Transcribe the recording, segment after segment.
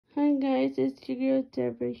Hi guys, it's your girl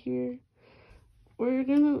Deborah here. We're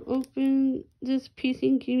gonna open this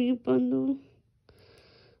PC gaming bundle.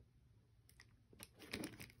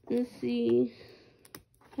 Let's see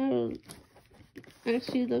how it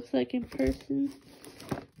actually looks like in person.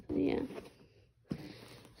 Yeah.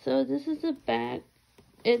 So this is the back.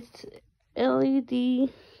 It's LED,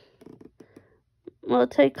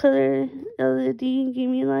 multicolor LED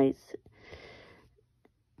gaming lights.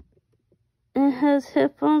 It has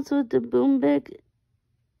headphones with the boom bag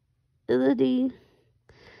LED,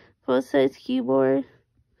 full-size keyboard,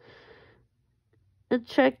 a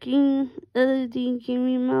tracking LED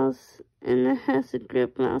gaming mouse, and it has a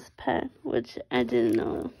grip mouse pad, which I didn't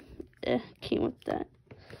know it came with that.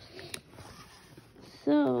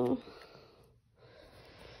 So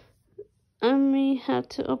I may have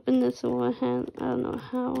to open this with one hand. I don't know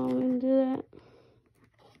how I'm gonna do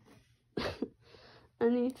that. I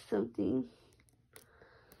need something.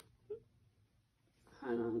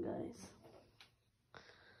 Hold on, guys.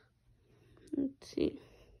 Let's see.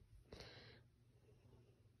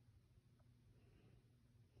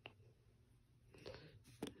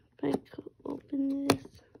 If I could open this.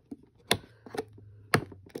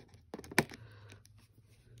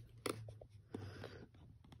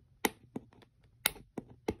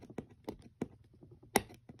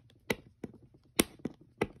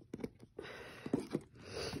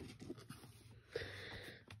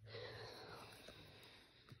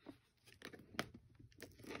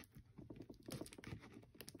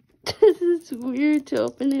 This is weird to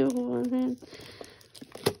open it with one hand.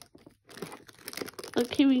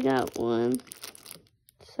 Okay, we got one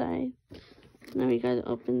side. Now we gotta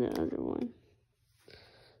open the other one.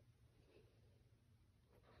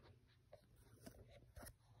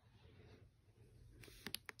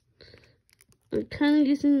 I'm kind of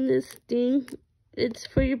using this thing. It's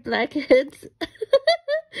for your blackheads.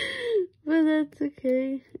 But that's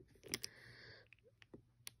okay.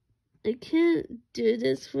 I can't do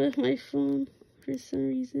this with my phone for some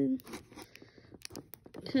reason.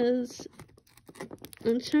 Because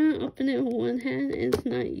I'm trying to open it with one hand and it's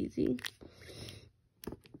not easy.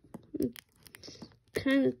 It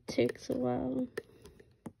kind of takes a while.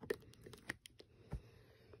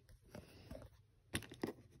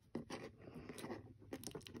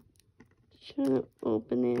 Trying to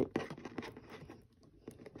open it.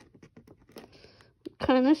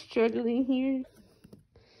 Kind of struggling here.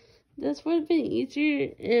 This would have been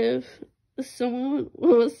easier if someone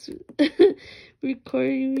was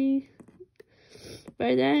recording me.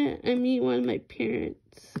 By that, I mean one of my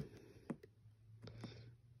parents.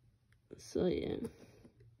 So yeah.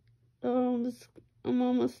 I'm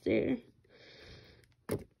almost there.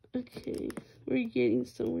 Okay, we're getting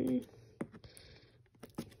somewhere.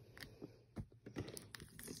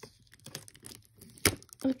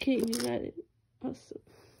 Okay, we got it. Awesome.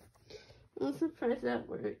 I'm surprised that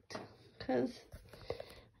worked. Because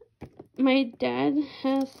my dad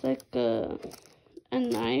has like a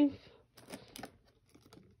knife.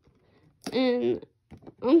 And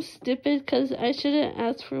I'm stupid because I should have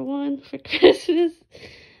asked for one for Christmas.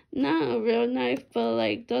 Not a real knife, but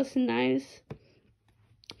like those knives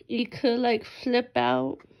you could like flip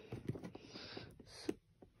out.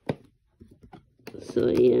 So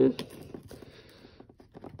yeah.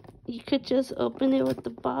 You could just open it with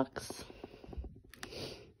the box.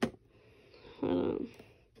 Hold on.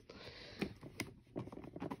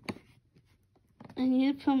 I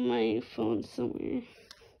need to put my phone somewhere.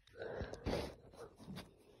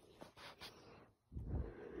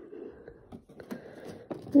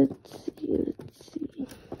 Let's see.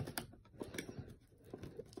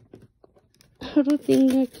 I don't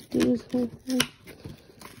think I could do this whole thing.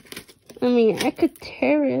 I mean, I could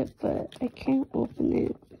tear it, but I can't open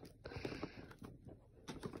it.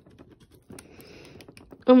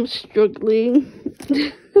 I'm struggling.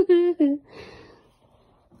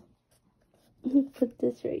 Let me put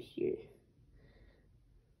this right here.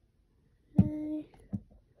 Right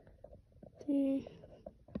there.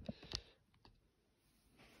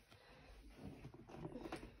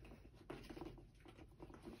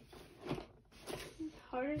 It's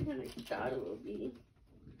harder than I thought it would be.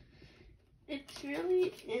 It's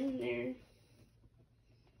really in there.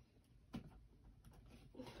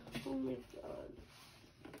 Oh my god.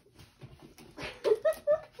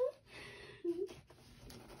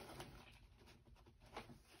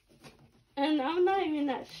 And I'm not even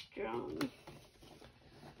that strong.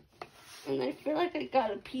 And I feel like I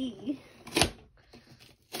gotta pee.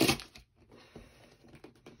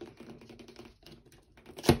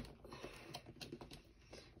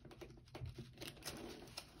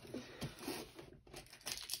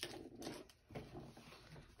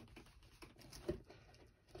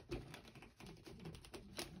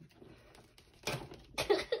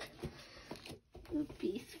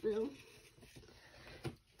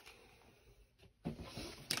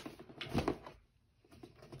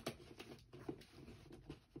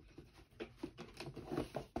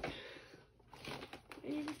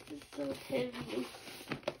 is so heavy.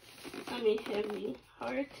 I mean heavy.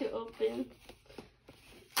 Hard to open.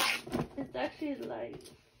 It's actually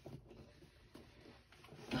light.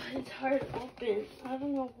 But it's hard to open. I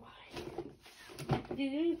don't know why. They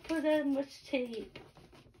didn't put that much tape.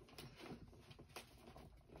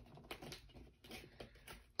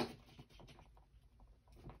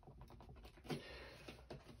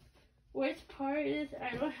 Worst part is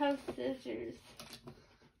I don't have scissors.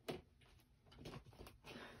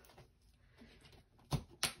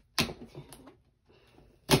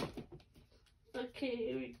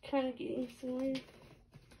 Okay, we're kind of getting somewhere,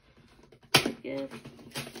 I guess.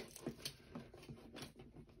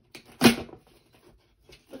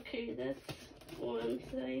 Okay, that's one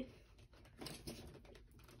side.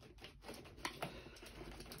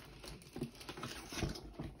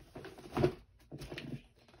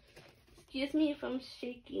 Excuse me if I'm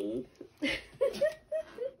shaking. I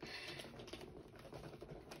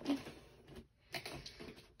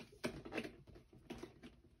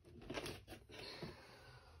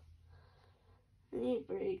need a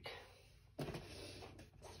break.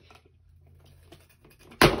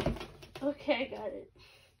 Okay, I got it.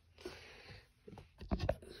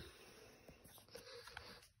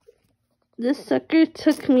 This sucker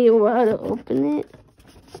took me a while to open it,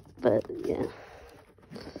 but yeah.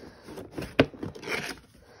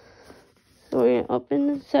 So we're gonna open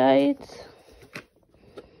the sides.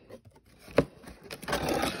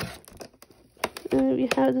 And we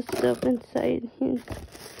have the stuff inside here.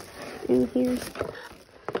 In here.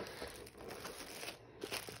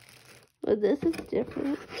 But this is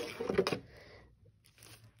different.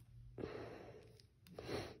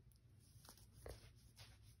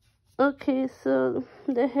 Okay, so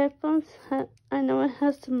the headphones, I know it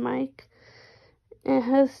has the mic. It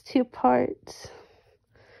has two parts.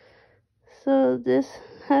 So this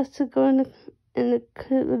has to go in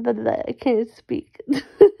the I can't speak.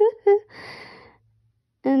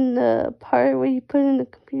 In the part where you put in the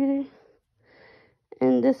computer.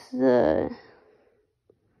 And this is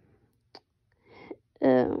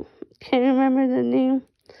can't remember the name.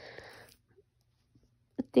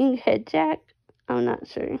 I think head jack. I'm not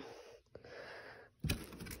sure.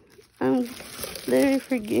 I'm literally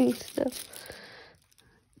forgetting stuff.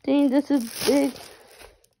 Dang, this is big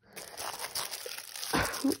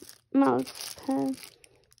mouse pad.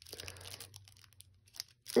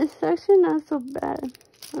 It's actually not so bad.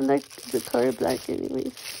 I like the color black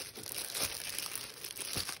anyways.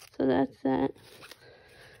 So that's that.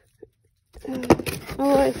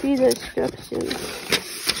 Oh, I see the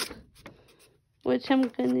instructions, which I'm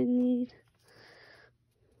gonna need.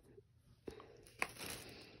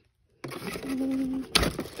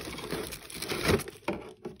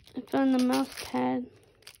 I found the mouse pad.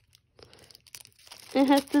 It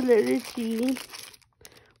has the letter G,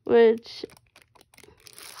 which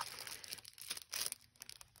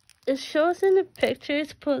it shows in the picture it's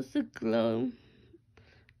supposed to glow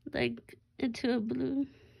like into a blue.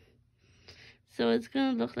 So it's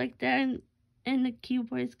gonna look like that, and the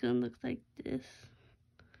keyboard is gonna look like this.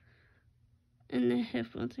 And the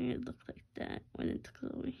headphones are gonna look like that when it's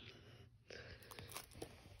glowing.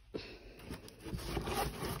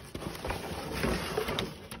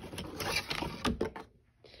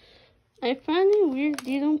 I find it weird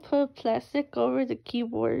they don't put plastic over the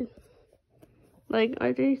keyboard. Like,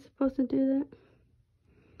 are they supposed to do that?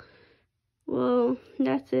 Well,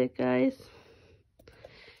 that's it, guys.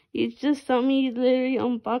 You just saw me literally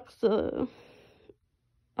unbox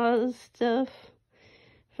all the stuff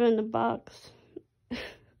from the box.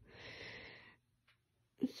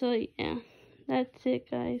 So, yeah, that's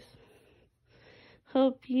it, guys.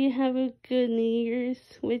 Hope you have a good New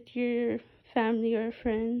Year's with your family or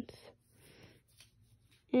friends.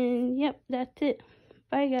 And, yep, that's it.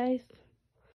 Bye, guys.